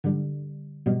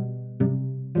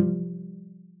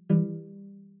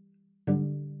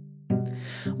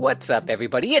What's up,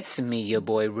 everybody? It's me, your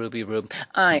boy, Ruby Rube.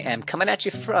 I am coming at you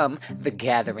from the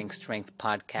Gathering Strength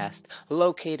podcast,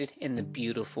 located in the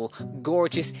beautiful,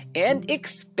 gorgeous, and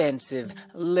expensive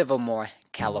Livermore,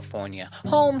 California,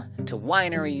 home to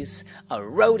wineries, a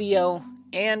rodeo,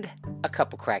 and a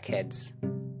couple crackheads.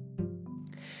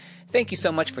 Thank you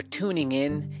so much for tuning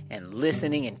in and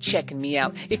listening and checking me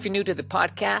out. If you're new to the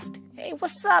podcast, hey,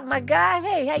 what's up, my guy?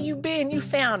 Hey, how you been? You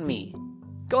found me.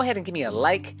 Go ahead and give me a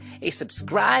like, a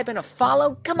subscribe, and a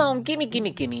follow. Come on,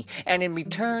 gimme. And in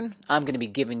return, I'm going to be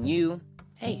giving you,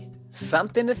 hey,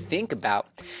 something to think about.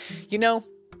 You know,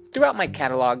 throughout my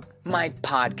catalog, my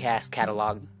podcast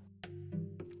catalog,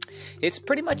 it's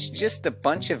pretty much just a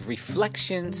bunch of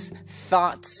reflections,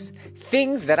 thoughts,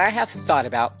 things that I have thought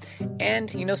about,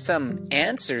 and, you know, some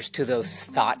answers to those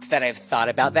thoughts that I've thought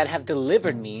about that have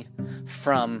delivered me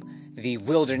from the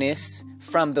wilderness,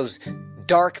 from those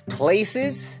dark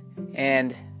places,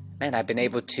 and man, I've been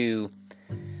able to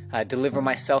deliver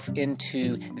myself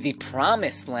into the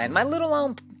promised land, my little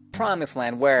own promised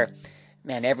land where,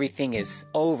 man, everything is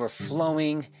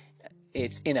overflowing.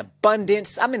 It's in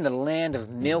abundance. I'm in the land of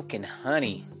milk and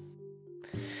honey.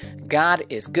 God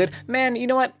is good. Man, you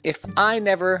know what? If I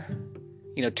never,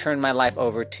 turn my life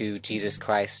over to Jesus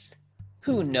Christ,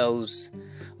 who knows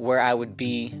where I would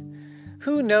be?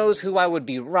 Who knows who I would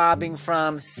be robbing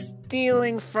from,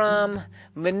 stealing from,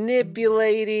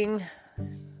 manipulating?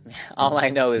 All I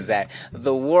know is that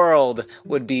the world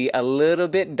would be a little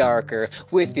bit darker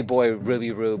with your boy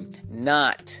Ruby Rube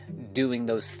not doing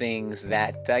those things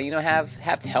that,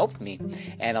 have helped me.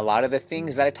 And a lot of the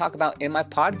things that I talk about in my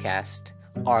podcast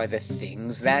are the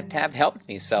things that have helped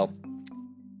me. So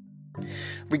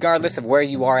regardless of where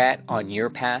you are at on your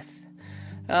path,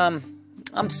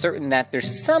 I'm certain that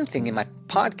there's something in my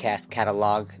podcast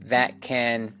catalog that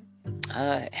can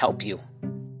help you.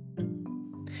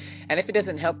 And if it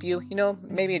doesn't help you,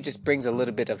 maybe it just brings a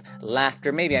little bit of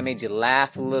laughter. Maybe I made you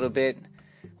laugh a little bit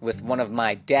with one of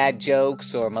my dad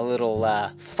jokes or my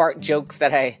little fart jokes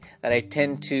that I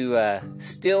tend to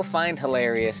still find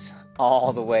hilarious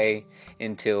all the way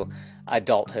into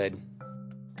adulthood.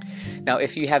 Now,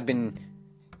 if you have been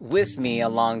with me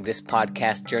along this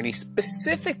podcast journey,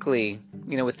 specifically,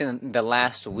 within the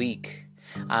last week,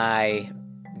 I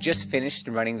just finished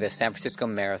running the San Francisco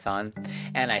Marathon,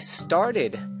 and I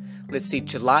started,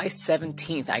 July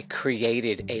 17th, I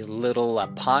created a little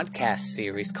podcast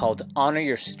series called Honor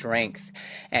Your Strength,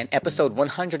 and episode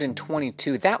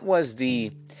 122, that was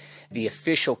the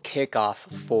official kickoff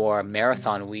for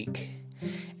Marathon Week.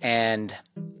 And,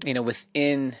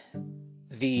 within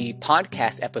the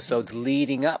podcast episodes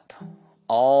leading up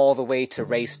all the way to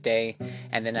race day,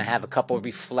 and then I have a couple of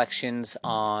reflections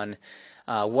on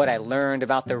what I learned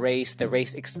about the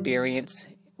race experience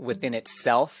within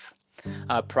itself.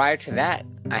 Prior to that,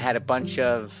 I had a bunch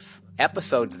of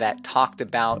episodes that talked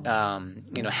about,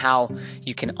 how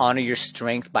you can honor your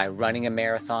strength by running a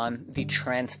marathon, the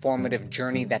transformative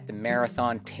journey that the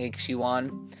marathon takes you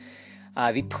on,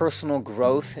 the personal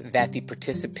growth that the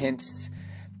participants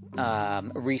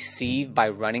receive by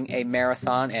running a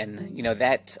marathon, and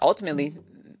that ultimately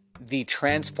the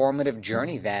transformative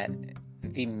journey that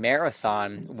the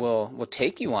marathon will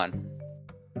take you on.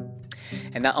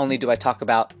 And not only do I talk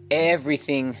about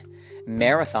everything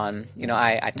marathon,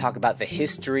 I talk about the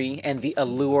history and the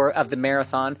allure of the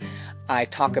marathon. I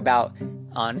talk about,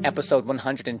 on episode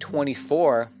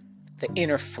 124, the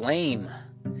inner flame.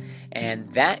 And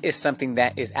that is something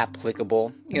that is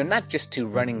applicable, not just to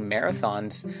running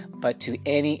marathons, but to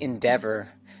any endeavor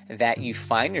that you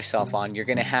find yourself on. You're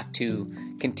going to have to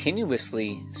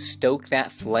continuously stoke that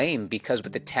flame, because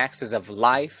with the taxes of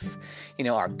life,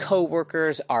 our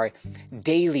coworkers, our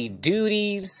daily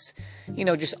duties,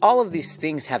 just all of these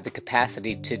things have the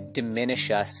capacity to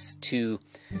diminish us, to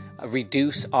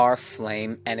reduce our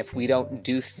flame. And if we don't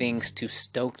do things to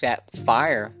stoke that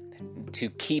fire, to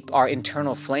keep our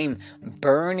internal flame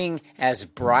burning as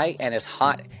bright and as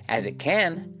hot as it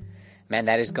can, man,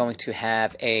 that is going to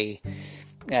have a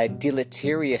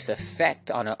deleterious effect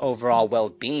on our overall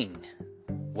well-being.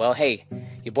 Well, hey,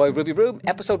 your boy Ruby Rube,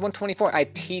 episode 124, I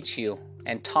teach you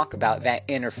and talk about that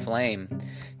inner flame.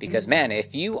 Because, man,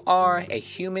 if you are a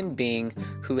human being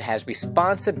who has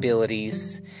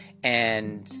responsibilities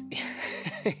and,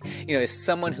 is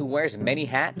someone who wears many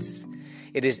hats,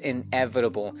 it is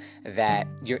inevitable that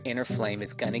your inner flame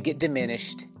is going to get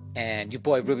diminished, and your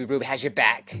boy Ruby Rube has your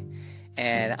back.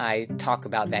 And I talk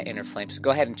about that inner flame. So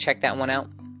go ahead and check that one out.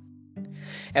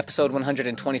 Episode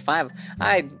 125,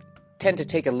 I tend to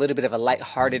take a little bit of a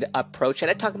lighthearted approach,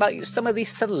 and I talk about some of these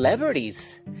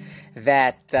celebrities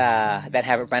that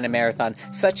have run a marathon,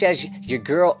 such as your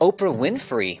girl Oprah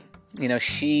Winfrey.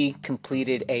 She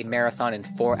completed a marathon in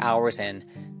 4 hours and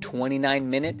 29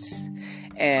 minutes.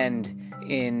 And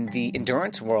in the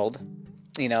endurance world,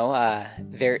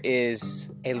 there is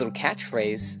a little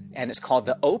catchphrase, and it's called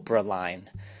the Oprah line.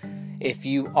 If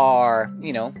you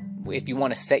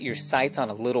want to set your sights on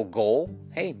a little goal,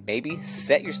 hey, maybe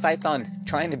set your sights on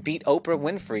trying to beat Oprah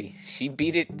Winfrey. She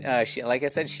beat it. Like I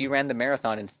said, she ran the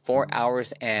marathon in 4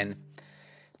 hours and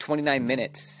 29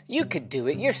 minutes. You could do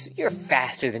it. You're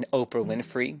faster than Oprah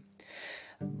Winfrey.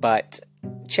 But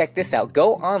check this out.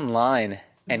 Go online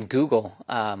and Google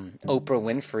Oprah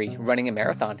Winfrey running a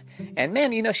marathon. And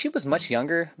man, she was much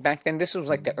younger back then. This was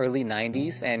like the early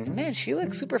 90s. And man, she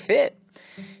looked super fit.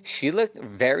 She looked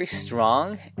very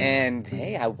strong. And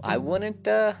hey, I wouldn't,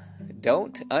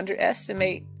 don't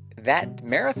underestimate that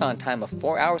marathon time of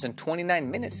 4 hours and 29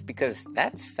 minutes, because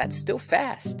that's still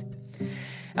fast.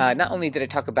 Not only did I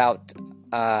talk about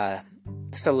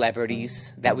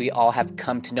celebrities that we all have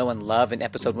come to know and love in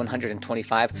episode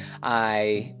 125,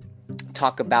 I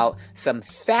talk about some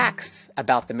facts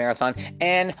about the marathon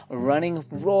and running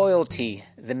royalty.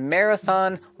 The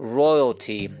marathon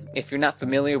royalty. If you're not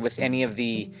familiar with any of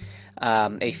the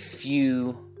a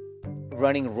few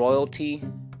running royalty,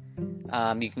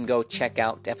 you can go check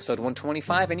out episode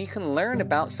 125, and you can learn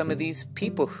about some of these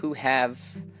people who have,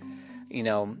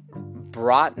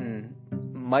 brought in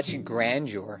much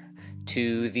grandeur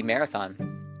to the marathon.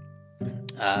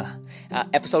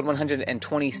 Episode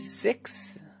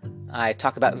 126, I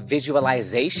talk about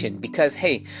visualization, because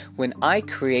hey, when I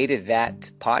created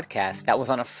that podcast, that was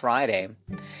on a Friday,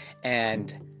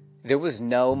 and there was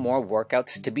no more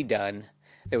workouts to be done.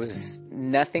 There was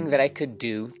nothing that I could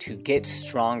do to get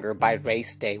stronger by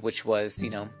race day, which was,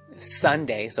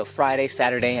 Sunday. So Friday,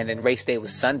 Saturday, and then race day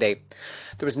was Sunday.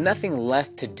 There was nothing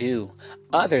left to do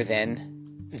other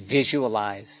than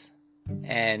visualize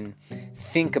and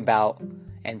think about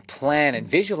and plan and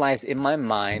visualize in my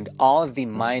mind all of the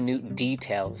minute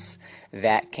details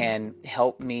that can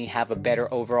help me have a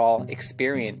better overall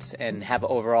experience and have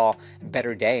an overall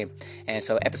better day. And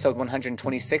so episode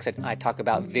 126, I talk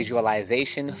about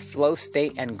visualization, flow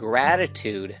state, and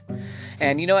gratitude.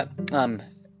 And you know what?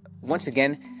 Once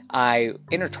again, I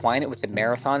intertwine it with the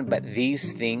marathon, but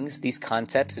these things, these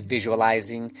concepts,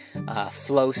 visualizing,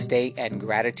 flow state, and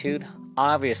gratitude,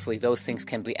 obviously those things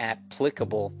can be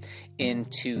applicable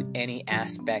into any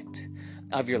aspect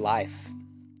of your life.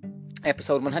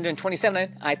 Episode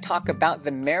 127, I talk about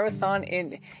the marathon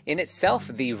in itself,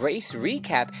 the race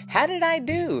recap. How did I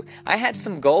do? I had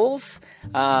some goals.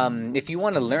 If you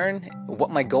want to learn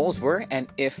what my goals were and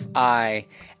if I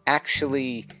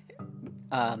actually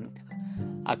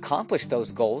accomplish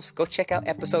those goals, go check out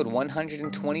episode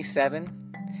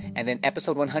 127, and then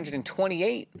episode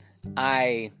 128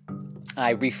 I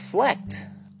reflect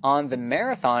on the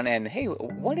marathon and hey,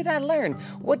 what did I learn?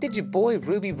 What did your boy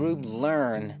Ruby Rube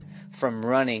learn from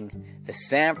running the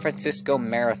San Francisco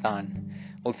Marathon?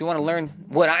 Well, if you want to learn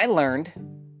what I learned,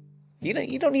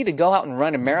 you don't need to go out and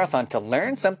run a marathon to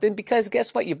learn something, because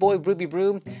guess what, your boy Ruby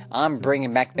Rube, I'm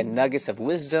bringing back the nuggets of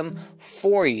wisdom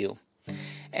for you.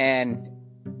 And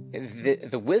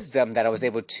the wisdom that I was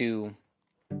able to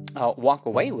walk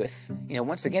away with,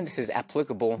 once again, this is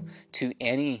applicable to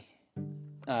any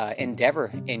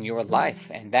endeavor in your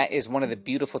life. And that is one of the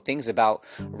beautiful things about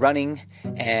running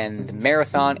and the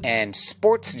marathon and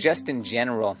sports just in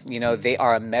general. They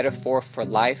are a metaphor for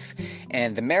life,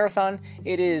 and the marathon,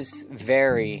 it is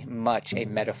very much a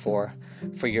metaphor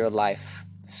for your life.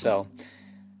 So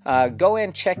go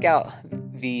and check out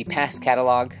the past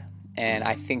catalog, and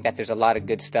I think that there's a lot of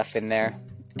good stuff in there.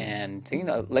 And,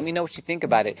 let me know what you think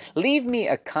about it. Leave me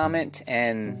a comment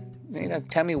and,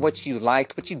 tell me what you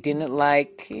liked, what you didn't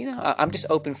like. I'm just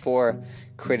open for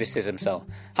criticism. So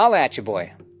holla at you,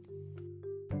 boy.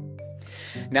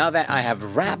 Now that I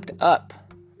have wrapped up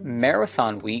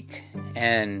Marathon Week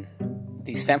and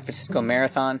the San Francisco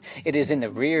Marathon, it is in the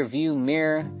rear view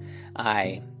mirror.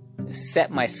 I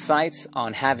set my sights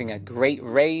on having a great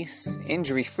race,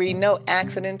 injury-free, no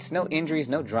accidents, no injuries,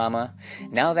 no drama.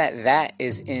 Now that that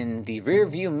is in the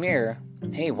rearview mirror,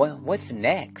 hey, what's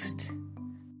next?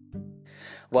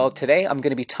 Well, today I'm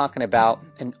going to be talking about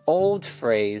an old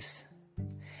phrase,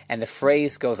 and the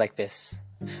phrase goes like this: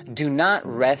 do not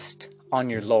rest on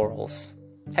your laurels.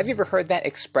 Have you ever heard that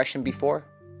expression before?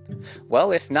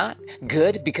 Well, if not,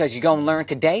 good, because you're going to learn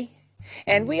today.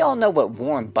 And we all know what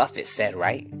Warren Buffett said,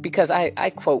 right? Because I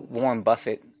quote Warren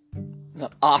Buffett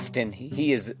often.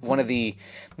 He is one of the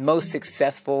most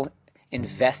successful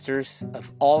investors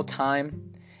of all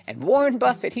time. And Warren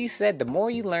Buffett, he said, the more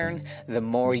you learn, the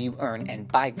more you earn. And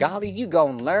by golly, you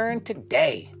gonna learn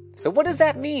today. So what does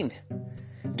that mean?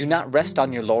 Do not rest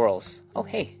on your laurels. Oh,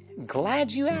 hey,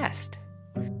 glad you asked.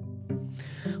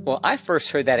 Well, I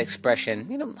first heard that expression,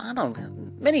 I don't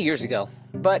know, many years ago.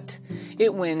 But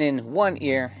it went in one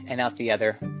ear and out the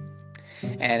other.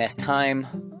 And as time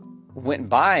went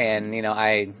by and,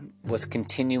 I was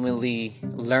continually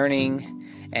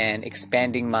learning and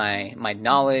expanding my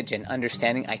knowledge and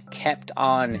understanding, I kept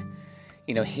on,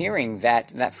 hearing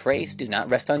that phrase, do not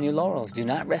rest on your laurels, do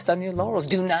not rest on your laurels,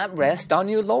 do not rest on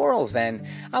your laurels. And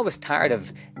I was tired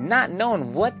of not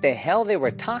knowing what the hell they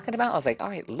were talking about. I was like, all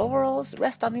right, laurels,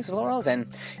 rest on these laurels.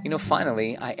 And,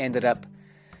 finally I ended up,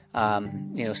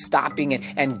 stopping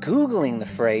and Googling the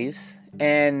phrase,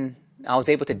 and I was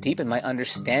able to deepen my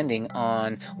understanding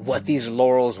on what these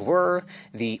laurels were,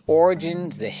 the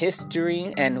origins, the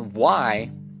history, and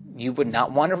why you would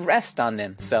not want to rest on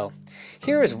them. So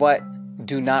here is what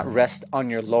do not rest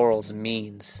on your laurels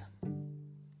means.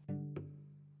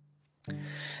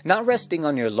 Not resting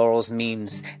on your laurels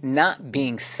means not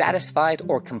being satisfied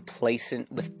or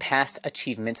complacent with past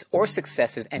achievements or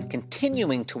successes and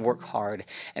continuing to work hard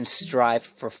and strive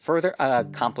for further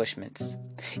accomplishments.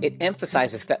 It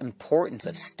emphasizes the importance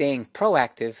of staying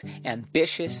proactive,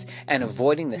 ambitious, and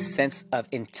avoiding the sense of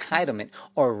entitlement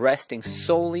or resting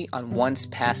solely on one's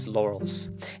past laurels.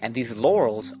 And these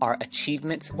laurels are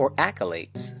achievements or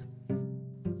accolades.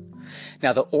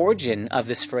 Now, the origin of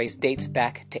this phrase dates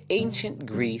back to ancient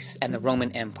Greece and the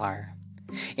Roman Empire.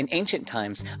 In ancient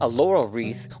times, a laurel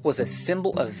wreath was a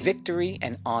symbol of victory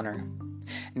and honor.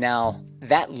 Now,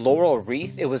 that laurel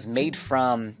wreath, it was made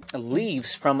from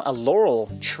leaves from a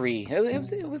laurel tree.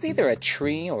 It was either a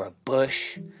tree or a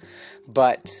bush,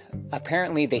 but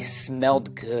apparently they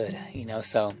smelled good,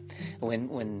 so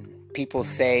when people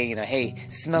say, hey,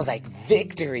 smells like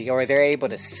victory, or they're able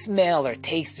to smell or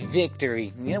taste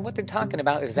victory, what they're talking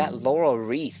about is that laurel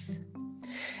wreath.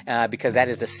 Because that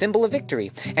is the symbol of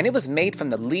victory. And it was made from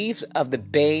the leaves of the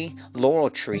bay laurel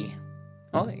tree.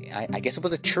 Oh, I guess it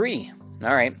was a tree.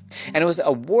 All right. And it was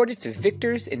awarded to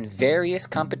victors in various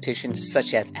competitions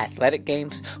such as athletic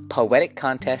games, poetic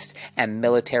contests, and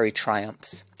military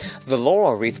triumphs. The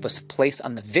laurel wreath was placed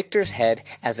on the victor's head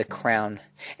as a crown,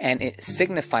 and it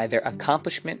signified their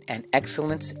accomplishment and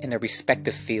excellence in their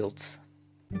respective fields.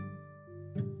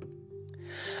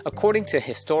 According to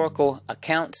historical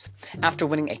accounts, after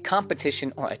winning a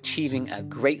competition or achieving a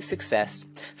great success,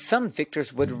 some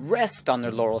victors would rest on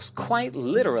their laurels quite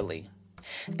literally.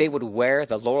 They would wear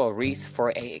the laurel wreath for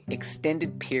an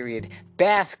extended period,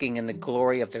 basking in the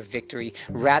glory of their victory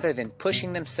rather than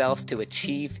pushing themselves to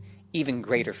achieve even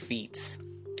greater feats.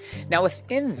 Now,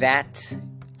 within that,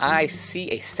 I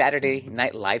see a Saturday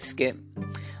Night Live skit.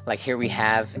 Like here we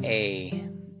have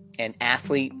an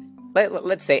athlete,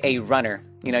 let's say a runner.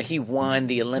 He won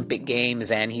the Olympic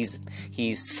Games and he's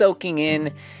soaking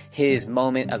in his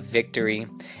moment of victory,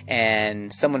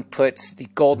 and someone puts the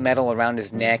gold medal around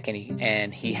his neck,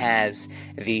 and he has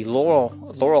the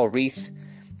laurel wreath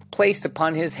placed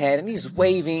upon his head, and he's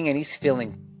waving and he's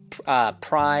feeling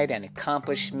pride and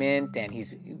accomplishment, and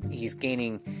he's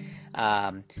gaining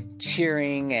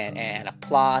cheering and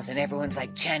applause, and everyone's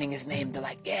like chanting his name. They're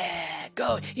like, yeah,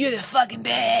 go, you're the fucking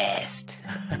best.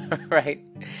 Right?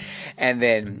 And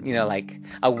then, like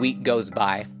a week goes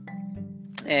by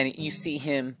and you see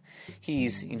him,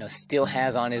 he's, still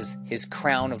has on his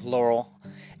crown of laurel,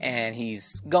 and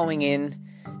he's going in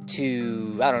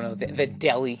to, I don't know, the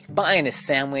deli, buying a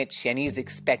sandwich, and he's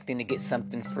expecting to get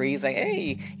something free. He's like,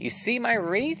 hey, you see my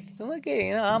wreath? Look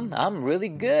at, I'm really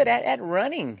good at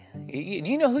running. Do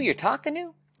you know who you're talking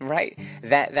to? Right?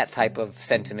 That type of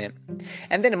sentiment.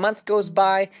 And then a month goes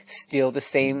by, still the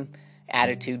same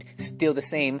attitude, still the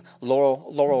same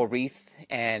laurel wreath.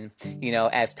 And,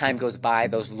 as time goes by,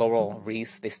 those laurel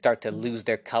wreaths, they start to lose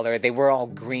their color. They were all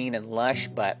green and lush,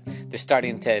 but they're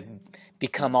starting to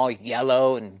become all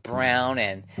yellow and brown,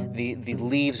 and the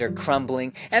leaves are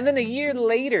crumbling. And then a year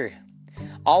later,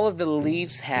 all of the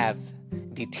leaves have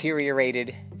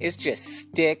deteriorated. It's just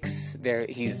sticks.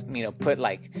 He's, put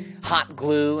like hot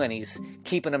glue, and he's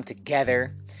keeping them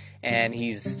together, and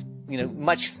he's,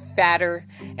 much fatter,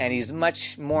 and he's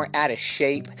much more out of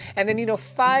shape. And then,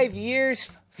 5 years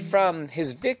from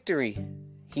his victory,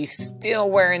 he's still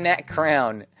wearing that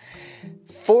crown,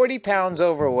 40 pounds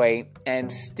overweight,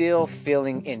 and still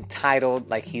feeling entitled,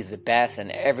 like he's the best. And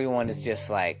everyone is just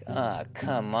like,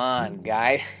 come on,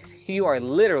 guy. You are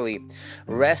literally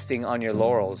resting on your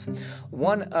laurels.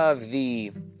 One of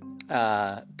the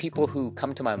people who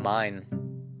come to my mind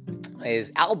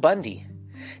is Al Bundy.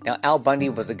 Now, Al Bundy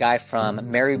was a guy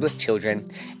from Married with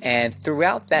Children, and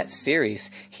throughout that series,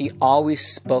 he always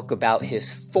spoke about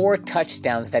his 4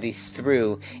 touchdowns that he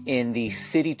threw in the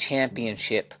city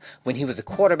championship when he was a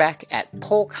quarterback at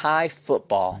Polk High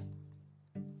football.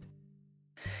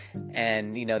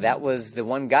 And, that was the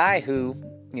one guy who,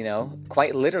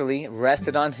 quite literally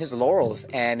rested on his laurels,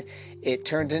 and it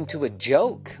turned into a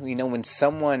joke. When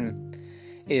someone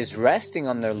is resting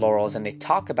on their laurels and they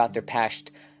talk about their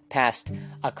past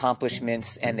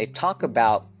accomplishments, and they talk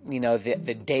about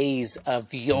the days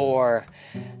of yore,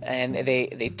 and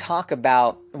they talk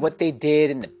about what they did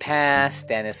in the past,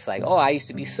 and it's like, oh, I used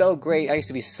to be so great, I used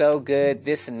to be so good,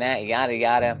 this and that, yada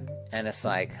yada. And it's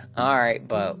like, all right,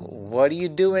 but what are you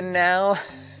doing now?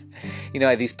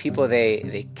 These people,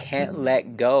 they can't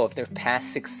let go of their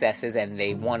past successes, and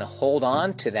they want to hold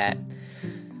on to that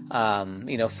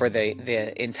for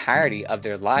the entirety of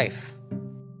their life.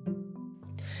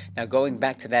 Now, going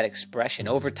back to that expression,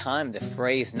 over time, the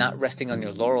phrase "not resting on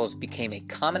your laurels" became a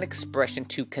common expression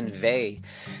to convey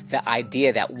the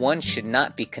idea that one should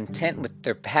not be content with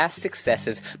their past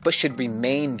successes, but should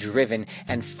remain driven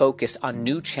and focused on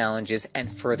new challenges and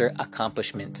further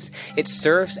accomplishments. It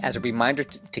serves as a reminder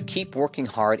to keep working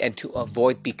hard and to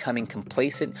avoid becoming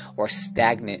complacent or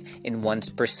stagnant in one's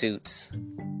pursuits.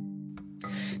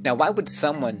 Now, why would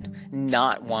someone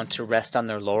not want to rest on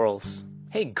their laurels?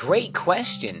 Hey, great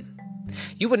question.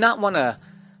 You would not want to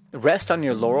rest on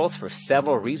your laurels for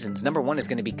several reasons. Number one is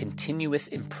going to be continuous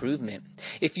improvement.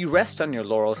 If you rest on your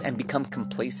laurels and become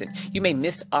complacent, you may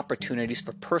miss opportunities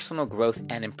for personal growth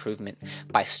and improvement.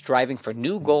 By striving for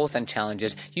new goals and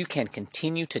challenges, you can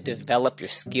continue to develop your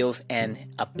skills and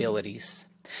abilities.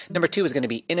 Number two is going to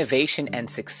be innovation and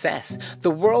success.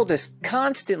 The world is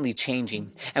constantly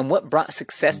changing, and what brought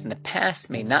success in the past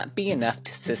may not be enough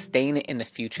to sustain it in the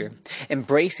future.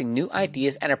 Embracing new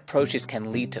ideas and approaches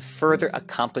can lead to further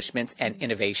accomplishments and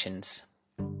innovations.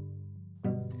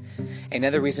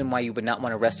 Another reason why you would not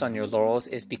want to rest on your laurels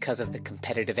is because of the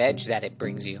competitive edge that it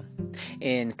brings you.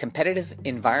 In competitive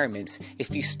environments,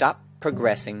 if you stop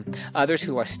progressing, others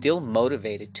who are still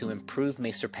motivated to improve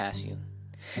may surpass you.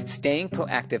 Staying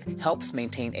proactive helps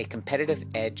maintain a competitive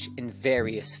edge in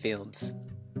various fields.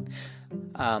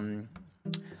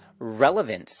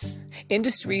 Relevance.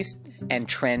 Industries and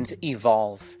trends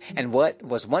evolve, and what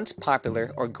was once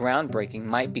popular or groundbreaking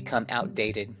might become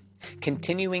outdated.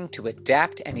 Continuing to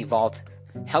adapt and evolve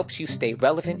helps you stay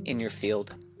relevant in your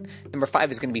field. Number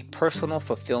 5 is going to be personal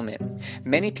fulfillment.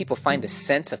 Many people find a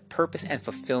sense of purpose and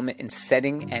fulfillment in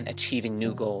setting and achieving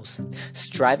new goals.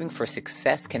 Striving for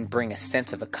success can bring a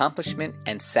sense of accomplishment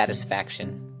and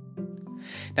satisfaction.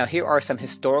 Now, here are some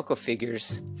historical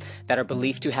figures that are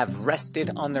believed to have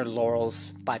rested on their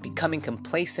laurels by becoming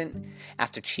complacent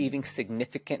after achieving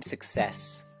significant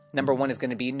success. Number 1 is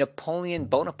going to be Napoleon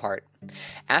Bonaparte.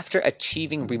 After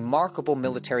achieving remarkable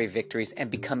military victories and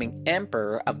becoming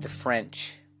Emperor of the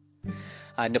French,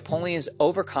 Napoleon's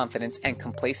overconfidence and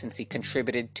complacency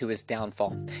contributed to his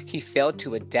downfall. He failed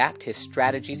to adapt his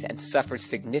strategies and suffered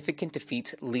significant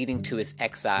defeats, leading to his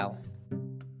exile.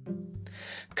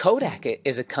 Kodak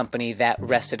is a company that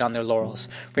rested on their laurels.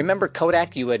 Remember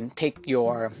Kodak? You would take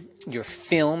your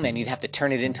film and you'd have to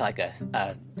turn it into like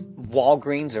a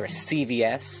Walgreens or a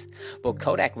CVS. Well,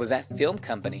 Kodak was that film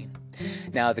company.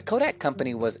 Now, the Kodak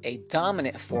company was a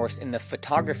dominant force in the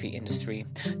photography industry,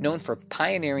 known for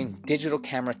pioneering digital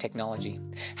camera technology.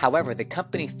 However, the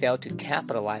company failed to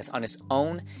capitalize on its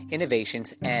own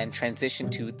innovations and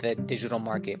transition to the digital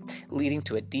market, leading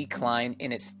to a decline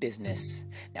in its business.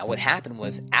 Now, what happened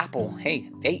was Apple,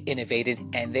 they innovated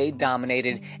and they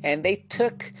dominated and they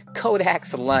took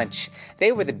Kodak's lunch.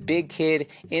 They were the big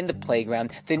kid in the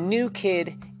playground, the new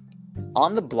kid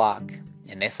on the block.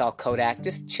 And they saw Kodak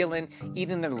just chilling,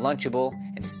 eating their Lunchable,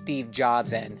 and Steve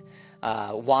Jobs and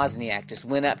Wozniak just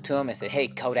went up to him and said, "Hey,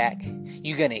 Kodak,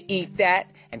 you gonna eat that?"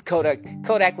 And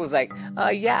Kodak was like,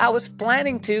 "Yeah, I was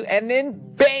planning to." And then,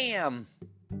 bam!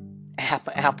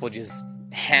 Apple just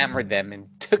hammered them and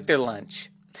took their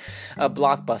lunch.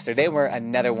 Blockbuster, they were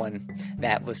another one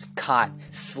that was caught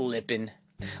slipping.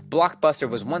 Blockbuster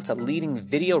was once a leading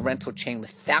video rental chain with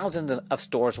thousands of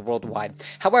stores worldwide.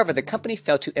 However, the company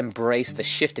failed to embrace the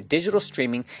shift to digital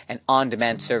streaming and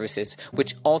on-demand services,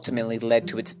 which ultimately led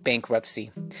to its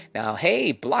bankruptcy. Now,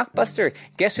 hey, Blockbuster,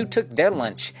 guess who took their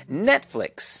lunch?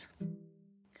 Netflix.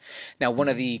 Now, one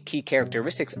of the key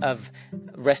characteristics of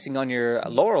resting on your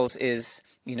laurels is,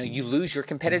 you lose your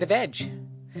competitive edge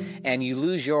and you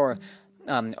lose your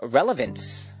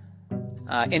relevance.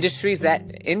 Industries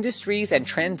and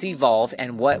trends evolve,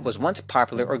 and what was once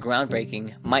popular or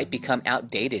groundbreaking might become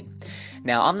outdated.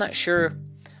 Now, I'm not sure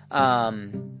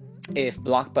if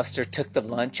Blockbuster took the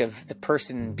lunch of the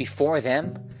person before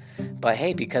them. But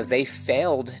hey, because they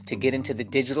failed to get into the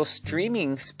digital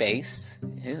streaming space,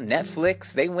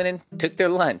 Netflix, they went and took their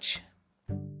lunch.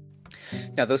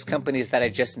 Now, those companies that I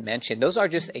just mentioned, those are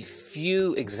just a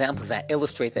few examples that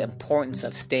illustrate the importance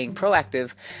of staying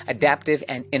proactive, adaptive,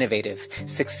 and innovative.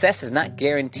 Success is not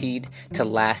guaranteed to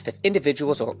last if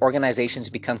individuals or organizations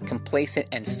become complacent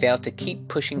and fail to keep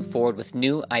pushing forward with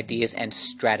new ideas and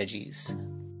strategies.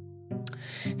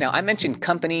 Now, I mentioned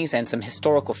companies and some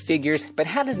historical figures, but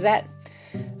how does that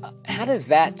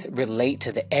relate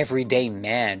to the everyday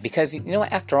man? Because,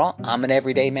 after all, I'm an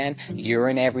everyday man. You're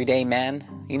an everyday man.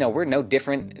 We're no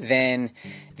different than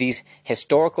these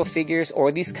historical figures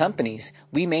or these companies.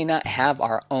 We may not have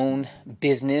our own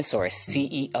business or a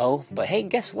CEO, but hey,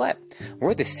 guess what?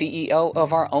 We're the CEO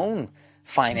of our own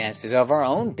finances, of our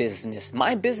own business.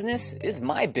 My business is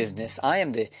my business. I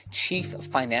am the chief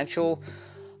financial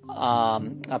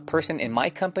a person in my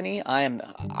company. I'm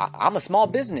a small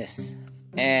business.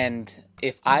 And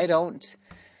if I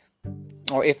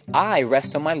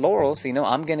rest on my laurels,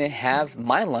 I'm going to have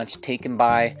my lunch taken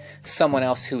by someone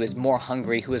else who is more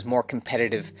hungry, who is more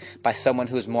competitive, by someone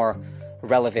who is more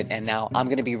relevant. And now I'm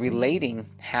going to be relating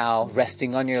how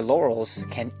resting on your laurels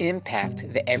can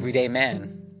impact the everyday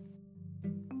man.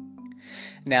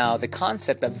 Now, the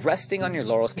concept of resting on your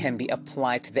laurels can be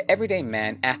applied to the everyday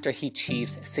man after he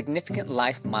achieves significant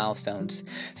life milestones,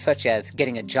 such as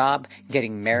getting a job,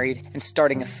 getting married, and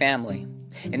starting a family.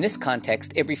 In this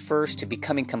context, it refers to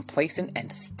becoming complacent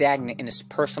and stagnant in his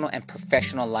personal and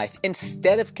professional life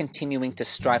instead of continuing to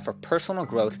strive for personal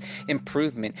growth,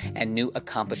 improvement, and new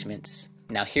accomplishments.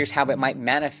 Now, here's how it might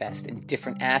manifest in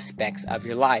different aspects of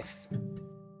your life.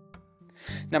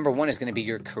 Number one is going to be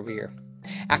your career.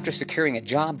 After securing a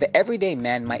job, the everyday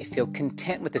man might feel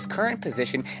content with his current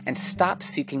position and stop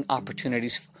seeking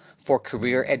opportunities for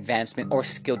career advancement or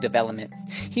skill development.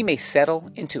 He may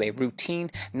settle into a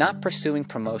routine, not pursuing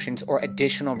promotions or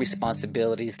additional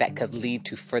responsibilities that could lead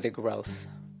to further growth.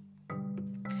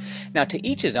 Now, to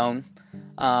each his own.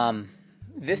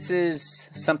 This is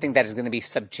something that is going to be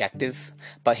subjective,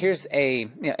 but here's a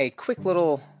quick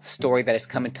little story that has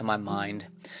come into my mind.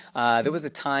 There was a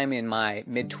time in my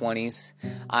mid-20s,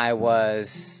 I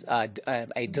was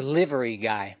a delivery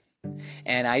guy,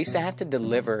 and I used to have to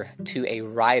deliver to a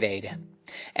Rite Aid.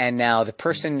 And now the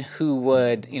person who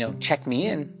would, check me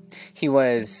in, he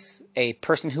was a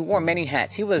person who wore many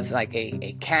hats. He was like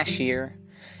a cashier.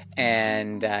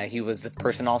 And he was the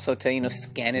person also to,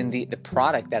 scan in the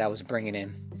product that I was bringing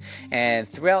in. And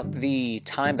throughout the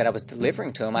time that I was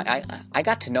delivering to him, I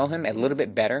got to know him a little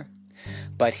bit better.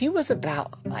 But he was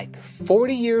about like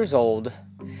 40 years old,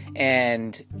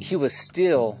 and he was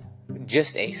still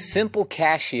just a simple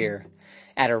cashier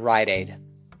at a Rite Aid.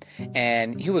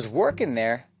 And he was working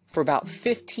there for about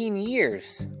 15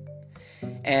 years.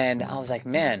 And I was like,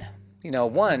 man,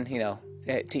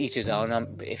 to each his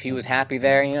own. If he was happy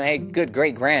there, hey, good,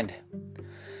 great, grand.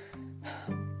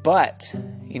 But,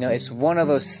 it's one of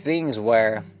those things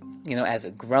where, as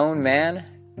a grown man,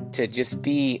 to just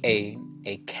be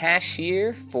a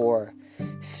cashier for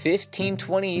 15,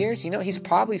 20 years, he's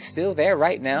probably still there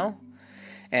right now.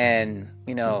 And,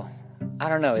 I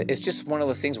don't know. It's just one of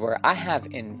those things where I have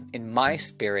in my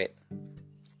spirit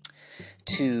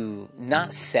to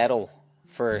not settle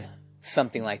for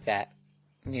something like that.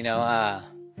 I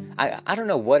don't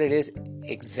know what it is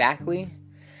exactly,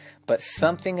 but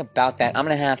something about that, I'm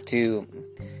going to have to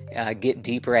get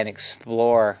deeper and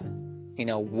explore,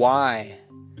 why,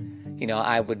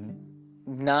 I would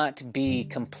not be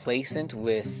complacent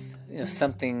with,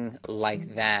 something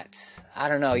like that. I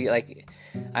don't know,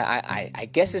 I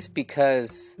guess it's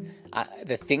because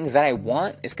the things that I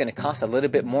want is going to cost a little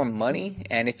bit more money.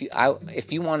 And if you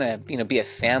want to, be a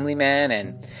family man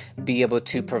and be able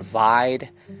to provide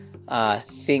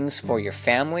things for your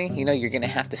family, you're going to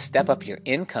have to step up your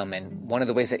income. And one of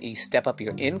the ways that you step up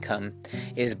your income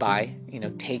is by,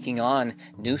 taking on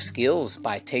new skills,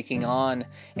 by taking on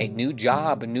a new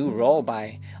job, a new role,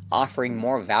 by offering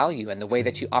more value. And the way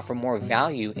that you offer more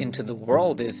value into the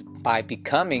world is by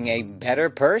becoming a better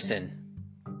person.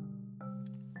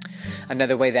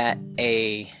 Another way that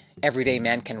a everyday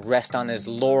man can rest on his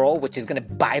laurel, which is going to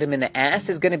bite him in the ass,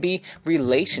 is going to be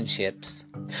relationships.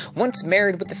 Once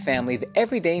married with the family, the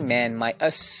everyday man might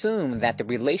assume that the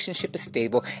relationship is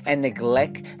stable and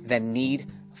neglect the need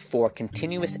for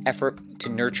continuous effort to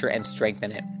nurture and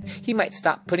strengthen it. He might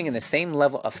stop putting in the same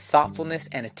level of thoughtfulness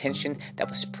and attention that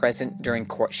was present during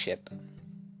courtship.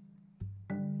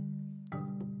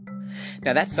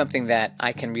 Now, that's something that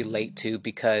I can relate to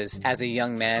because as a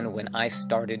young man, when I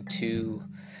started to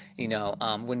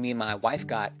when me and my wife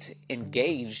got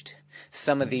engaged,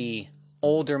 some of the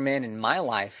older men in my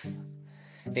life,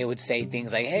 they would say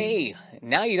things like, hey,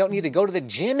 now you don't need to go to the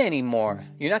gym anymore.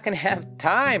 You're not going to have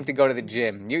time to go to the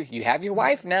gym. You have your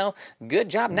wife now. Good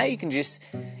job. Now you can just,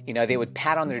 they would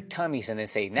pat on their tummies and they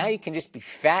say, now you can just be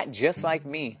fat just like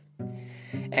me.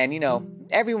 And,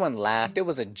 everyone laughed. It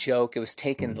was a joke. It was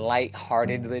taken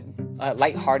lighthearted.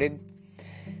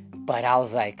 But I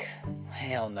was like,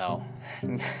 hell no.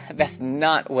 That's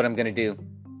not what I'm going to do.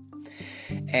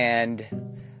 And,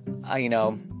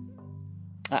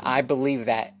 I believe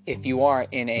that if you are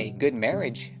in a good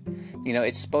marriage,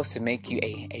 it's supposed to make you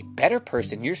a better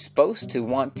person. You're supposed to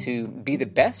want to be the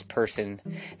best person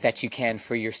that you can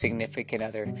for your significant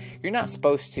other. You're not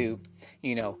supposed to,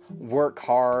 work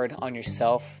hard on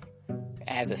yourself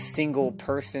as a single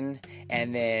person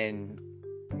and then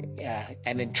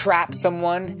trap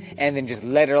someone and then just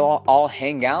let it all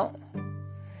hang out.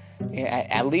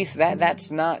 At least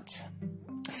that's not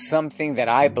something that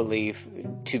I believe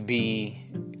to be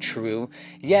true.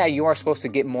 Yeah, you are supposed to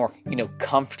get more,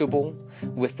 comfortable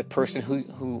with the person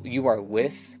who you are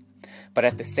with. But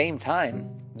at the same time,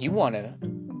 you want to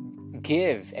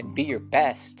give and be your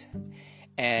best.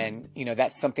 And,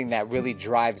 that's something that really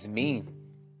drives me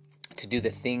to do the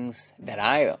things that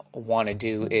I want to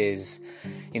do is,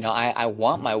 I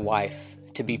want my wife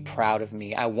to be proud of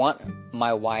me. I want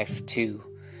my wife to,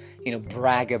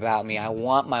 brag about me. I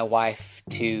want my wife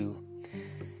to,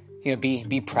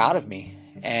 be proud of me.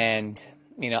 And,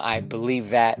 I believe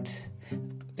that,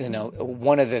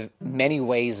 one of the many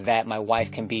ways that my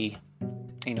wife can be,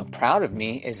 proud of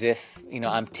me is if,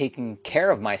 I'm taking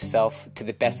care of myself to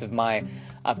the best of my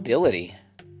ability.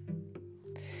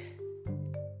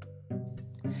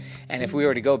 And if we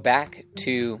were to go back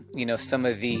to, some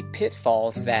of the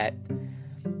pitfalls that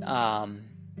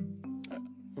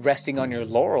resting on your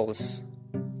laurels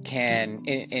can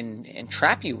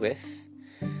entrap you with,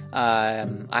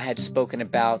 I had spoken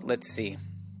about,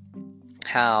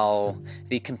 how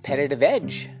the competitive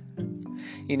edge,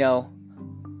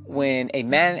 when a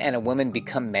man and a woman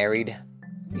become married,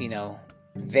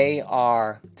 they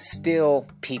are still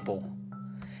people.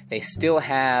 They still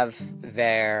have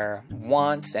their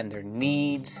wants and their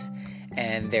needs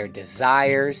and their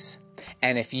desires.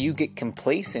 And if you get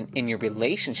complacent in your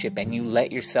relationship and you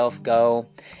let yourself go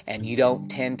and you don't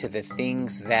tend to the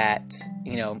things that,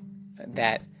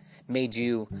 that made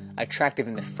you attractive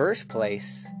in the first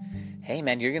place, hey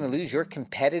man, you're going to lose your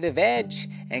competitive edge.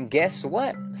 And guess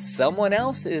what? Someone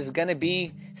else is going to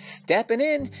be stepping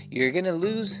in. You're going to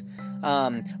lose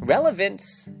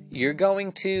relevance. You're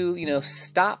going to,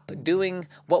 stop doing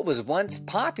what was once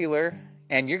popular,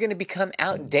 and you're going to become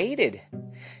outdated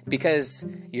because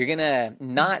you're going to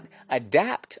not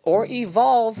adapt or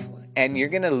evolve, and you're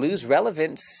going to lose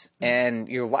relevance. And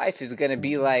your wife is going to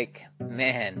be like,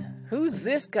 man, who's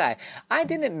this guy? I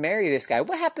didn't marry this guy.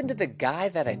 What happened to the guy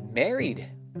that I married?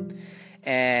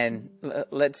 And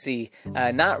let's see,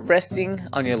 not resting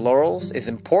on your laurels is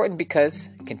important because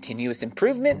continuous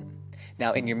improvement.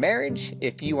 Now, in your marriage,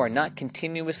 if you are not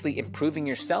continuously improving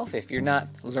yourself, if you're not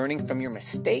learning from your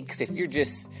mistakes, if you're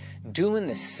just doing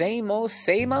the same old,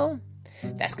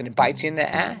 that's going to bite you in the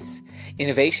ass.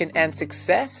 Innovation and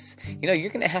success, you're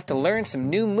going to have to learn some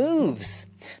new moves.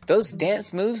 Those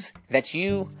dance moves that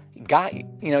you got,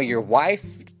 your wife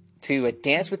to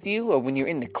dance with you, or when you're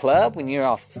in the club, when you're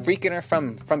all freaking her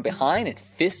from behind and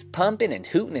fist pumping and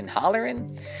hooting and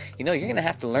hollering, you're going to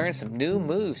have to learn some new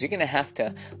moves. You're going to have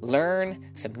to learn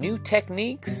some new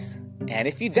techniques. And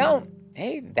if you don't,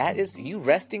 hey, that is you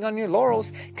resting on your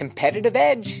laurels, competitive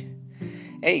edge.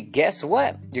 Hey, guess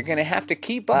what? You're going to have to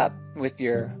keep up with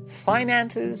your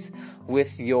finances,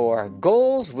 with your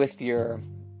goals, with your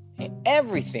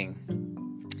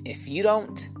everything. If you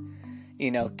don't,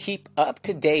 keep up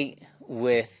to date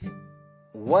with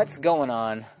what's going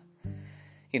on,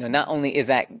 not only does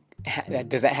that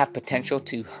have potential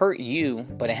to hurt you,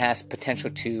 but it has potential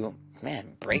to,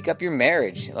 break up your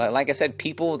marriage. Like I said,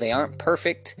 people, they aren't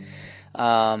perfect.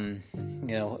 We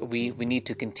need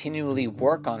to continually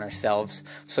work on ourselves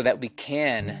so that we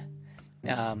can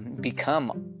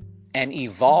become and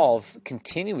evolve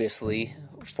continuously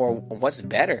for what's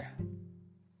better.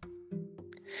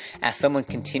 As someone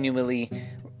continually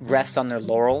rests on their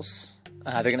laurels,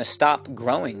 they're going to stop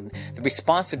growing. The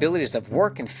responsibilities of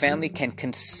work and family can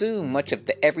consume much of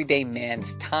the everyday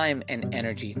man's time and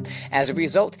energy. As a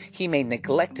result, he may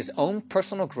neglect his own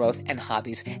personal growth and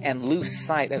hobbies and lose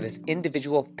sight of his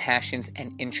individual passions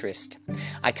and interests.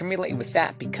 I can relate with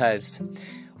that because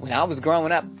when I was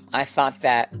growing up, I thought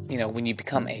that, when you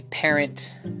become a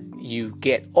parent, you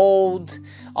get old,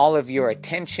 all of your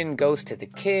attention goes to the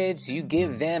kids, you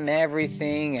give them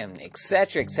everything, and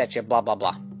etc., blah, blah,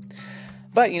 blah.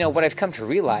 But, what I've come to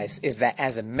realize is that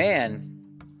as a man,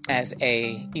 as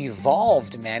a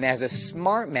evolved man, as a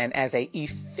smart man, as a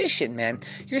efficient man,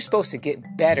 you're supposed to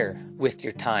get better with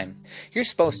your time. You're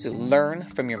supposed to learn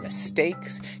from your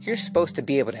mistakes. You're supposed to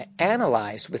be able to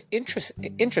analyze with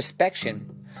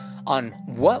introspection on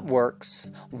what works,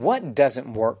 what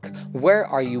doesn't work, where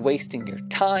are you wasting your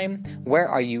time, where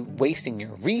are you wasting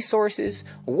your resources,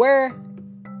 where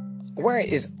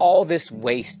is all this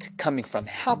waste coming from?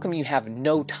 How come you have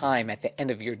no time at the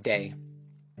end of your day?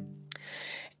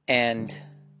 And,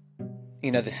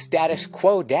 the status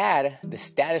quo dad, the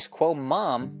status quo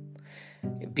mom,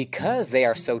 because they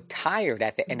are so tired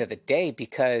at the end of the day,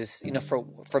 because,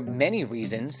 for many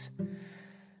reasons,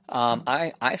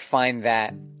 I find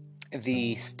that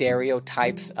the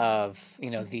stereotypes of,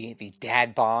 the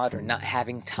dad bod or not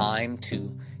having time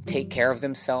to take care of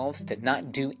themselves, to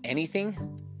not do anything,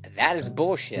 that is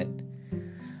bullshit.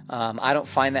 I don't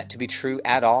find that to be true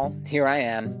at all. Here I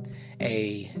am,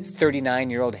 a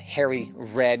 39-year-old hairy,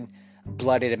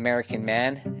 red-blooded American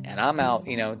man, and I'm out,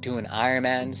 doing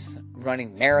Ironmans,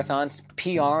 running marathons,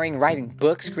 PRing, writing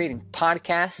books, creating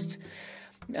podcasts,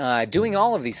 doing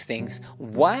all of these things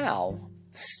while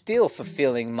still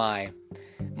fulfilling my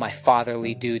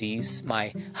fatherly duties,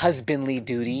 my husbandly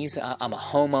duties. I'm a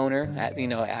homeowner. I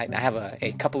have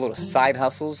a couple little side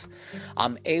hustles.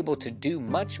 I'm able to do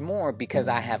much more because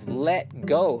I have let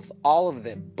go of all of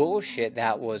the bullshit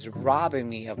that was robbing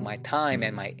me of my time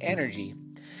and my energy.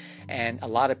 And a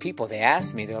lot of people, they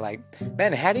ask me, they're like,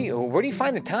 man, where do you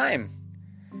find the time?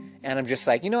 And I'm just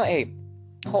like, hey,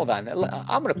 hold on.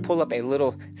 I'm going to pull up a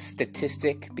little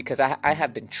statistic because I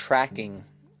have been tracking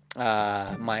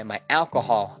my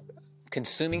alcohol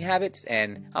consuming habits,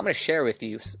 and I'm going to share with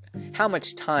you how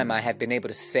much time I have been able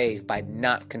to save by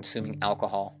not consuming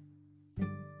alcohol.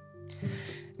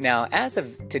 Now, as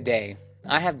of today,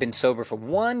 I have been sober for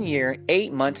 1 year,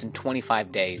 8 months, and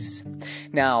 25 days.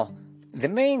 Now, the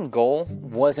main goal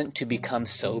wasn't to become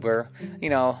sober.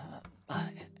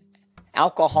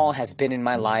 Alcohol has been in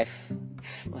my life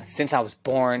since I was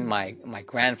born. My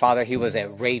grandfather, he was a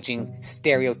raging,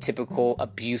 stereotypical,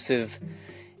 abusive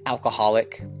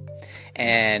alcoholic.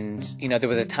 And, there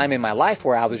was a time in my life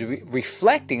where I was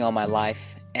reflecting on my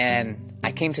life, and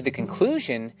I came to the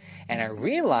conclusion, and I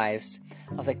realized,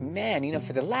 I was like, man,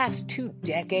 for the last 2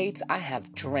 decades, I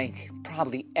have drank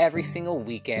probably every single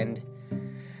weekend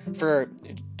for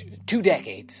 2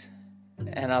 decades.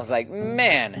 And I was like,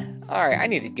 man, all right, I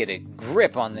need to get a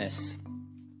grip on this.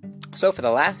 So for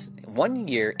the last 1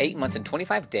 year, 8 months, and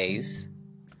 25 days,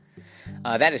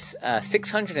 that is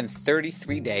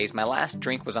 633 days. My last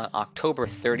drink was on October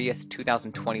 30th,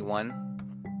 2021.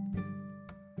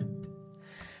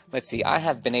 Let's see, I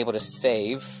have been able to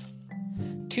save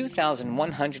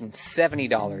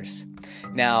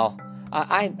 $2,170. Now,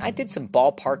 I did some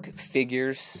ballpark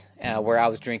figures where I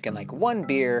was drinking like 1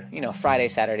 beer, Friday,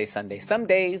 Saturday, Sunday. Some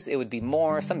days it would be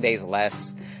more, some days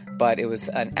less, but it was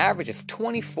an average of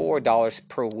 $24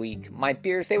 per week. My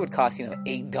beers, they would cost,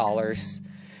 $8.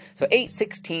 So $8,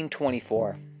 $16,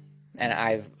 $24. And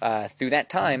I've through that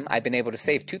time, I've been able to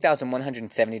save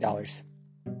 $2,170.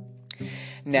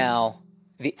 Now,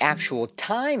 the actual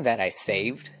time that I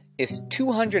saved is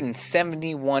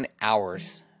 271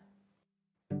 hours.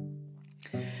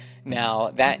 Now,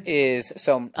 that is,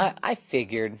 so I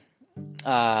figured,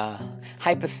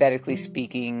 hypothetically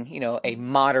speaking, a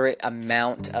moderate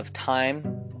amount of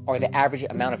time, or the average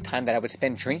amount of time that I would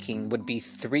spend drinking would be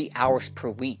 3 hours per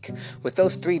week. With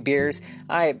those 3 beers,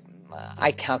 I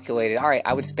calculated, all right,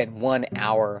 I would spend 1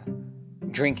 hour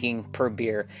drinking per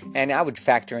beer, and I would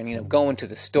factor in, going to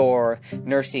the store,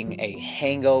 nursing a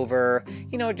hangover,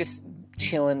 just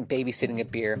chilling, babysitting a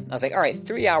beer. I was like, all right,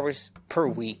 3 hours per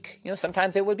week.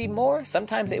 Sometimes it would be more,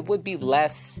 sometimes it would be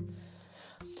less.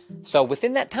 So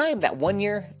within that time, that 1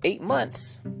 year, 8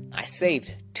 months, I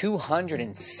saved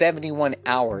 271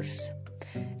 hours.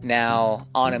 Now,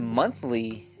 on a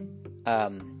monthly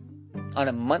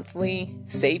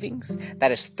savings,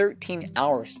 that is 13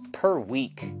 hours per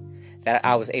week that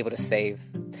I was able to save.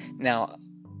 Now,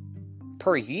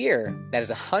 per year, that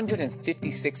is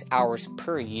 156 hours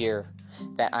per year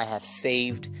that I have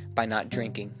saved by not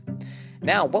drinking.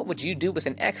 Now, what would you do with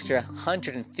an extra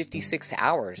 156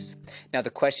 hours? Now,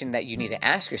 the question that you need to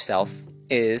ask yourself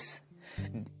is,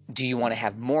 do you want to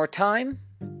have more time?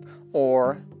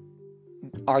 Or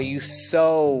are you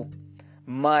so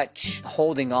much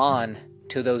holding on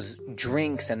to those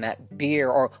drinks and that beer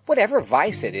or whatever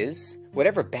vice it is,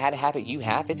 whatever bad habit you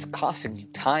have, it's costing you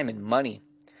time and money.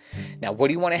 Now, what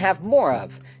do you want to have more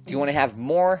of? Do you want to have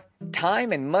more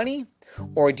time and money,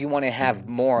 or do you want to have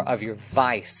more of your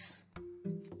vice?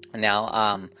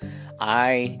 Now,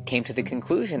 I came to the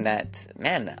conclusion that,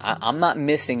 man, I'm not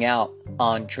missing out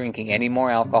on drinking any more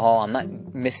alcohol. I'm not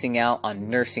missing out on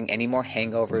nursing any more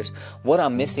hangovers. What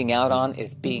I'm missing out on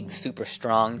is being super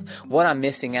strong. What I'm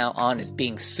missing out on is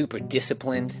being super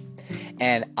disciplined.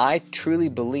 And I truly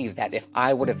believe that if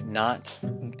I would have not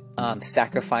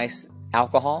sacrificed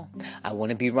alcohol, I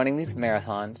wouldn't be running these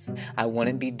marathons. I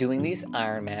wouldn't be doing these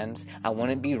Ironmans. I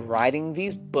wouldn't be writing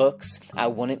these books. I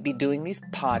wouldn't be doing these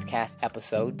podcast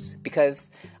episodes because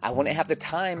I wouldn't have the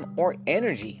time or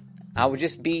energy. I would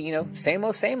just be, same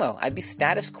old, same old. I'd be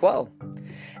status quo.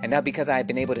 And now because I've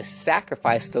been able to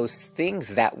sacrifice those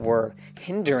things that were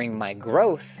hindering my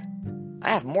growth, I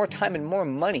have more time and more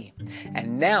money.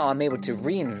 And now I'm able to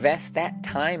reinvest that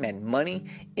time and money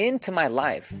into my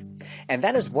life. And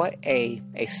that is what a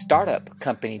startup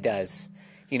company does.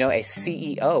 A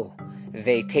CEO.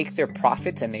 They take their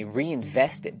profits and they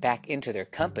reinvest it back into their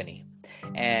company.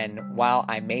 And while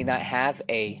I may not have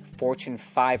a Fortune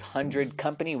 500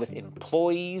 company with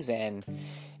employees and,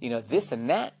 this and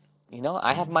that,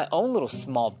 I have my own little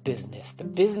small business, the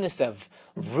business of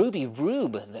Ruby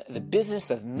Rube, the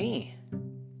business of me.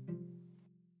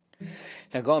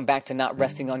 Now, going back to not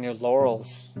resting on your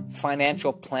laurels,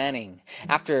 financial planning.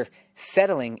 After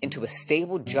settling into a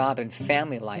stable job and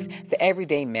family life, the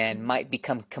everyday man might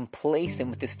become complacent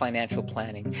with his financial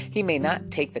planning. He may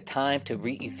not take the time to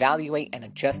reevaluate and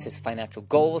adjust his financial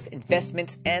goals,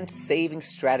 investments, and saving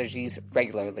strategies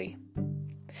regularly.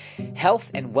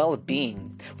 Health and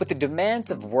well-being. With the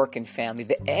demands of work and family,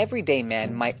 the everyday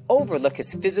man might overlook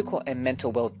his physical and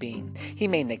mental well-being. He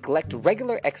may neglect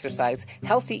regular exercise,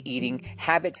 healthy eating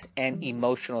habits, and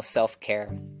emotional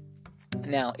self-care.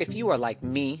 Now, if you are like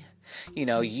me,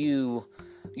 you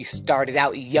started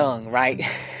out young, right?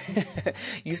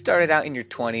 You started out in your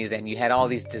 20s and you had all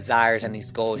these desires and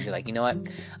these goals. You're like, you know what?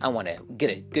 I want to get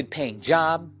a good paying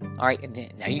job. All right. And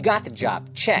then, now you got the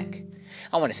job. Check.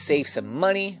 I want to save some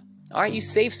money. All right, you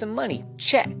save some money.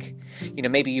 Check.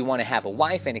 Maybe you want to have a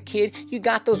wife and a kid. You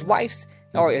got those wives,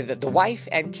 or the wife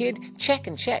and kid. Check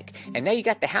and check. And now you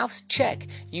got the house. Check.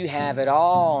 You have it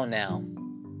all now.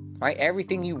 All right,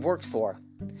 everything you worked for.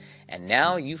 And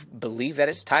now you believe that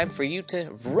it's time for you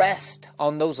to rest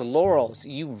on those laurels.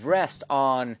 You rest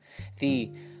on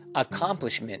the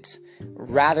accomplishments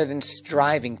rather than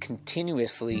striving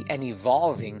continuously and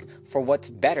evolving for what's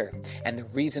better. And the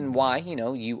reason why,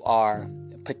 you are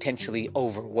potentially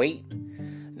overweight,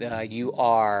 you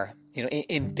are,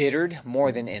 embittered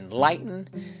more than enlightened.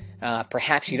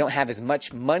 Perhaps you don't have as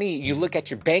much money. You look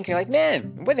at your bank and you're like,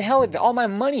 man, where the hell did all my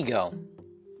money go?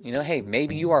 Hey,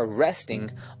 maybe you are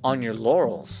resting on your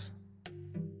laurels.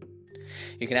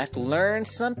 You're going to have to learn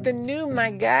something new,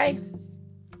 my guy.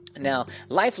 Now,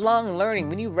 lifelong learning.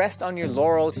 When you rest on your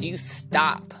laurels, you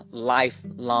stop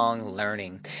lifelong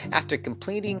learning. After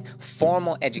completing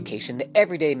formal education, the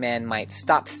everyday man might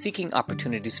stop seeking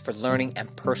opportunities for learning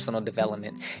and personal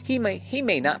development. He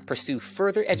may not pursue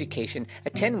further education,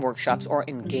 attend workshops, or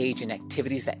engage in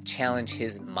activities that challenge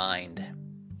his mind.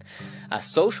 A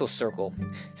social circle.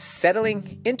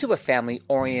 Settling into a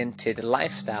family-oriented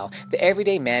lifestyle, the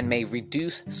everyday man may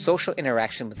reduce social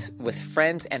interaction with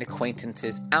friends and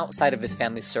acquaintances outside of his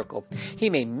family circle. He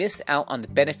may miss out on the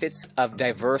benefits of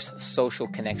diverse social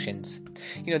connections.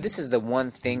 This is the one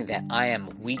thing that I am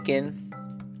weak in,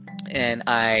 and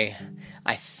I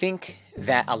think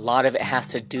that a lot of it has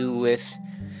to do with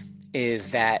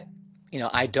is that,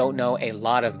 I don't know a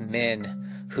lot of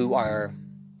men who are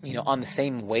on the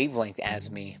same wavelength as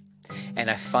me.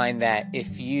 And I find that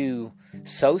if you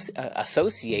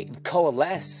associate and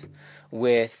coalesce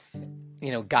with,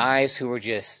 guys who are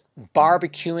just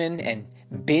barbecuing and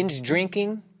binge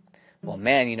drinking, well,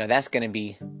 man, that's going to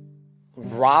be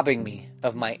robbing me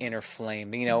of my inner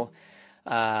flame.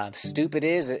 Stupid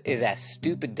is as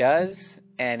stupid does,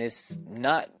 and it's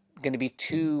not going to be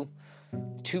too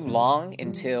long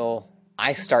until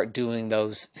I start doing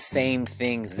those same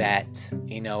things that,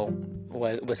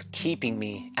 was keeping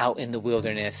me out in the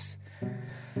wilderness.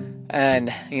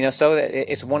 And, so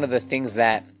it's one of the things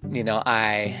that,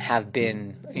 I have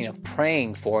been,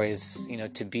 praying for is,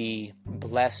 to be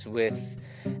blessed with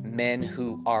men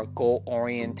who are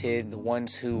goal-oriented, the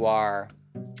ones who are,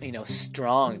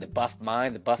 strong, the buff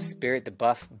mind, the buff spirit, the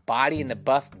buff body, and the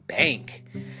buff bank.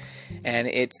 And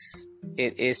it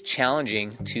is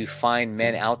challenging to find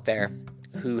men out there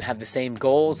who have the same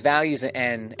goals, values,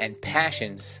 and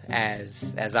passions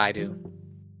as I do.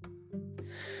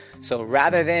 So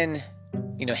rather than,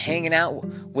 hanging out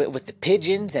with the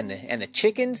pigeons and the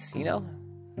chickens,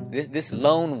 this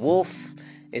lone wolf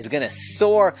is gonna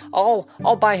soar all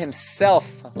by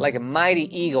himself like a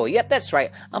mighty eagle. Yep, that's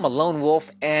right. I'm a lone wolf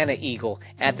and an eagle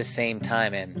at the same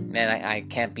time, and man, I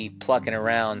can't be plucking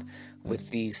around with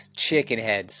these chicken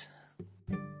heads.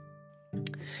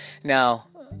 Now,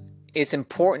 it's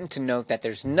important to note that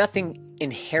there's nothing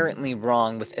inherently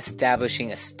wrong with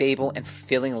establishing a stable and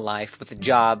fulfilling life with a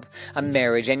job, a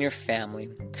marriage, and your family.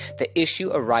 The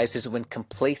issue arises when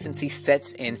complacency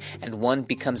sets in and one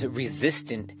becomes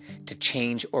resistant to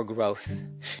change or growth.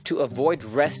 To avoid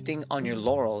resting on your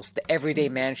laurels, the everyday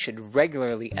man should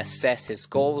regularly assess his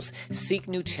goals, seek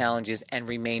new challenges, and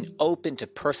remain open to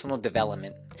personal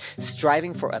development.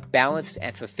 Striving for a balanced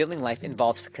and fulfilling life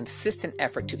involves consistent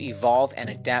effort to evolve and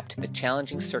adapt to the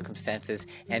challenging circumstances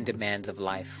and demands of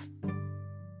life.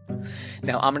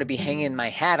 Now, I'm going to be hanging my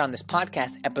hat on this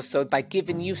podcast episode by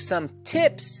giving you some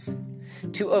tips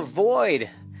to avoid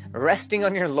resting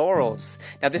on your laurels.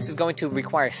 Now, this is going to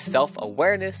require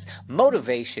self-awareness,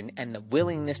 motivation, and the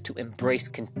willingness to embrace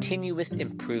continuous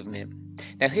improvement.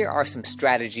 Now, here are some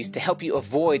strategies to help you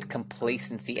avoid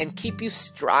complacency and keep you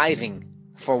striving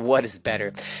for what is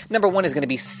better. Number one is going to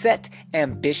be set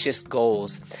ambitious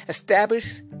goals.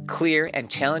 Establish clear and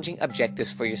challenging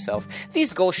objectives for yourself.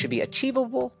 These goals should be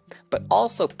achievable, but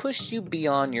also push you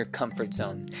beyond your comfort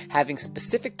zone. Having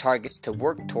specific targets to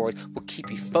work toward will keep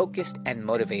you focused and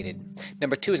motivated.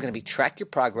 Number two is going to be track your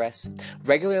progress.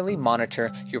 Regularly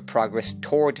monitor your progress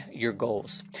toward your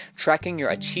goals. Tracking your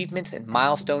achievements and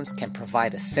milestones can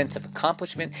provide a sense of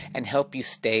accomplishment and help you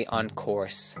stay on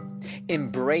course.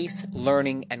 Embrace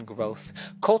learning and growth.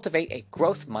 Cultivate a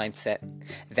growth mindset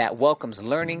that welcomes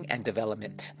learning and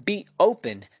development. Be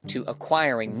open to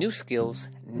acquiring new skills,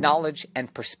 knowledge,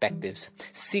 and perspectives.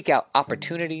 Seek out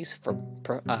opportunities for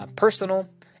personal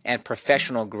and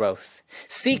professional growth.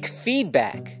 Seek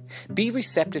feedback. Be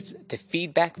receptive to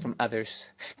feedback from others.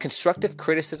 Constructive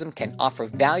criticism can offer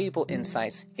valuable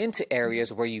insights into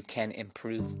areas where you can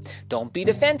improve. Don't be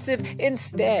defensive.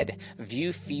 Instead,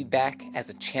 view feedback as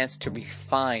a chance to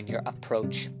refine your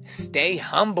approach. Stay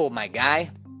humble, my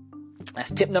guy.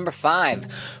 That's tip number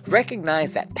 5.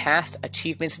 Recognize that past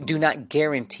achievements do not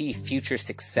guarantee future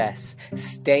success.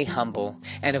 Stay humble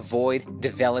and avoid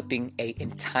developing an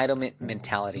entitlement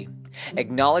mentality.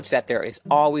 Acknowledge that there is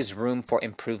always room for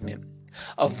improvement.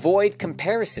 Avoid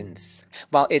comparisons.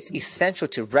 While it's essential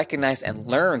to recognize and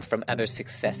learn from others'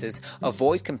 successes,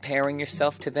 avoid comparing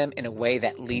yourself to them in a way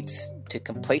that leads to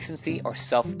complacency or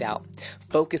self-doubt.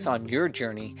 Focus on your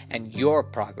journey and your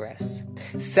progress.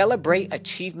 Celebrate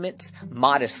achievements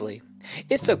modestly.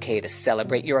 It's okay to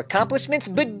celebrate your accomplishments,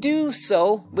 but do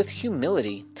so with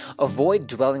humility. Avoid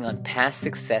dwelling on past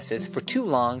successes for too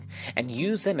long and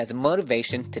use them as a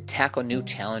motivation to tackle new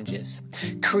challenges.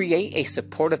 Create a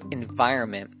supportive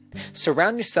environment.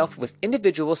 Surround yourself with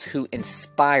individuals who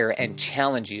inspire and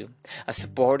challenge you. A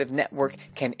supportive network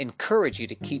can encourage you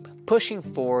to keep pushing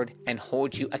forward and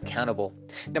hold you accountable.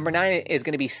 Number 9 is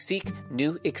going to be seek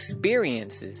new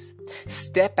experiences.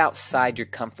 Step outside your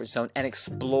comfort zone and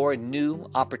explore new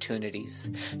opportunities.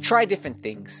 Try different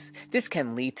things. This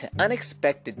can lead to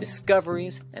unexpected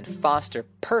discoveries and foster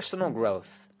personal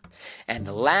growth. And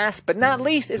the last but not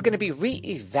least is going to be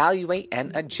reevaluate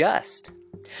and adjust.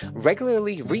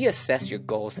 Regularly reassess your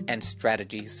goals and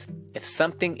strategies. If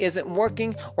something isn't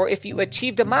working or if you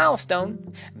achieved a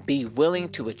milestone, be willing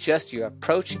to adjust your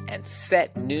approach and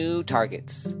set new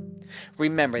targets.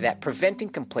 Remember that preventing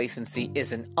complacency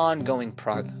is an ongoing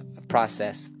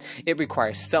process. It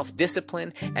requires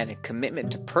self-discipline and a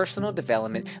commitment to personal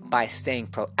development. By staying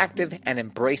proactive and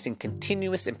embracing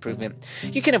continuous improvement,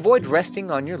 you can avoid resting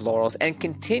on your laurels and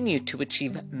continue to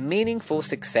achieve meaningful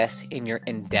success in your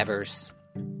endeavors.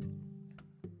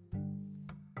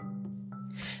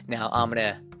 Now, I'm going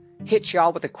to hit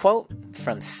y'all with a quote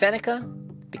from Seneca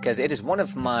because it is one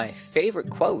of my favorite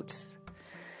quotes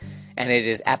and it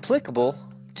is applicable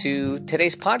to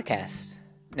today's podcast.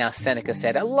 Now, Seneca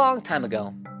said a long time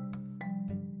ago,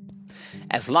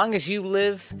 "As long as you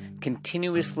live,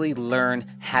 continuously learn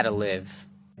how to live."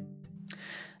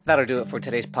 That'll do it for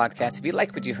today's podcast. If you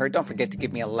like what you heard, don't forget to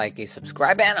give me a like, a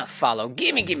subscribe, and a follow.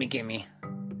 Gimme.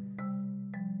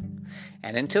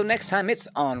 And until next time, it's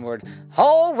onward,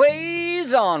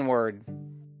 always onward.